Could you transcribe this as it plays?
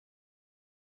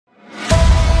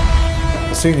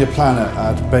senior planner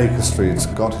at Baker Street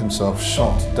got himself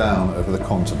shot down over the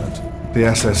continent. The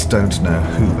SS don't know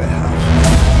who they have.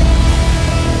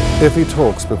 If he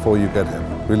talks before you get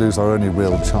him, we lose our only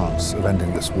real chance of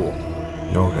ending this war.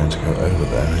 You're going to go over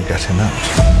there and get him out.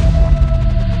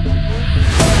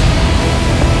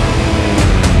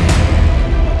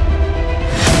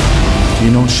 Do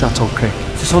you know Chateau Craig?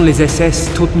 Ce sont les SS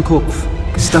Totenkopf,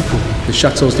 Gestapo. The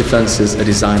chateau's defences are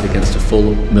designed against a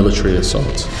full military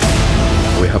assault.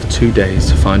 We have 2 days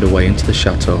to find a way into the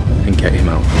chateau and get him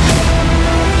out.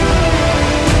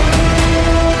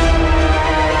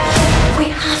 We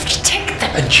have to take them.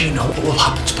 And you know what will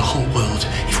happen to the whole world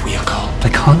if we are caught. I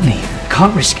can't leave. I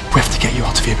can't risk it. We have to get you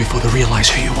out of here before they realise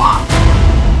who you are.